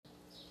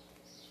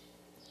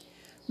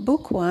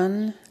Book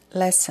 1,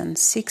 Lesson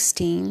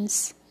 16,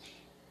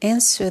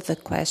 Answer the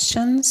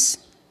Questions,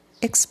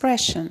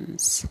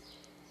 Expressions.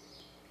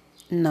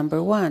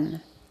 Number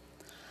 1.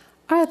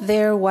 Are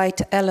there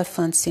white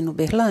elephants in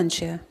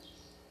Uberlândia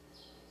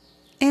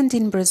and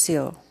in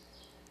Brazil?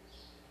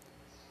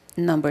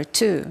 Number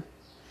 2.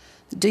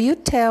 Do you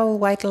tell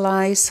white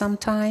lies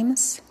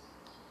sometimes?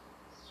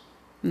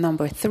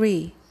 Number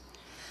 3.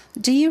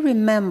 Do you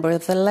remember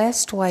the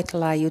last white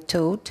lie you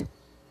told?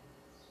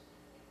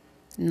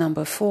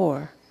 Number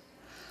 4.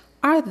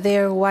 Are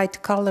there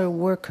white-collar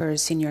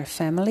workers in your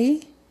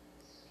family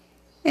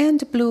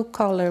and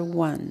blue-collar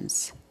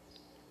ones?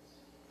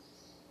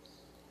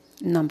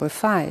 Number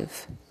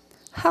 5.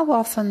 How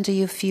often do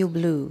you feel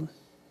blue?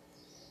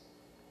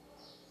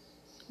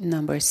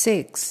 Number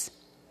 6.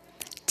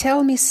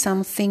 Tell me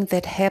something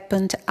that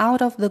happened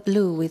out of the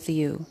blue with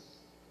you.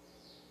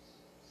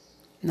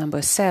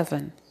 Number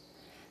 7.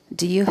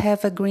 Do you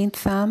have a green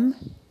thumb?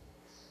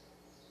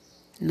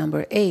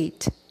 Number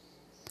 8.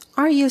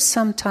 Are you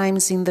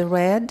sometimes in the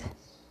red?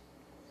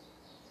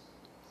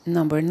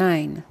 Number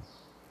 9.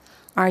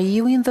 Are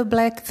you in the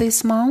black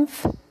this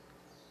month?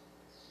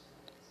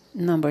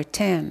 Number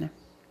 10.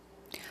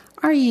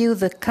 Are you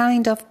the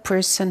kind of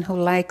person who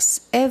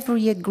likes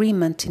every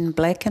agreement in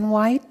black and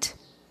white?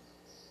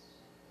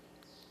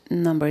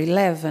 Number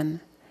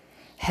 11.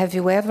 Have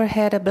you ever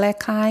had a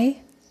black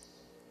eye?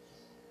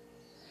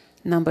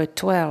 Number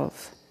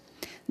 12.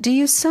 Do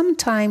you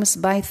sometimes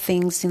buy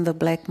things in the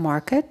black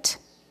market?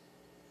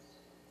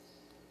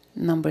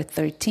 Number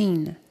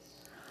 13.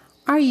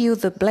 Are you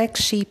the black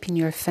sheep in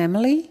your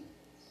family?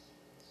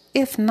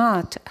 If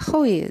not,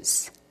 who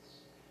is?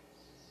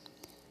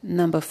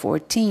 Number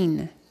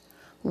 14.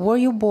 Were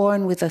you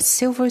born with a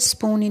silver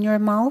spoon in your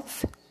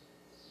mouth?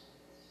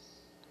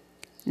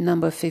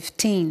 Number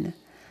 15.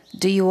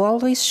 Do you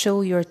always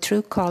show your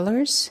true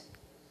colors?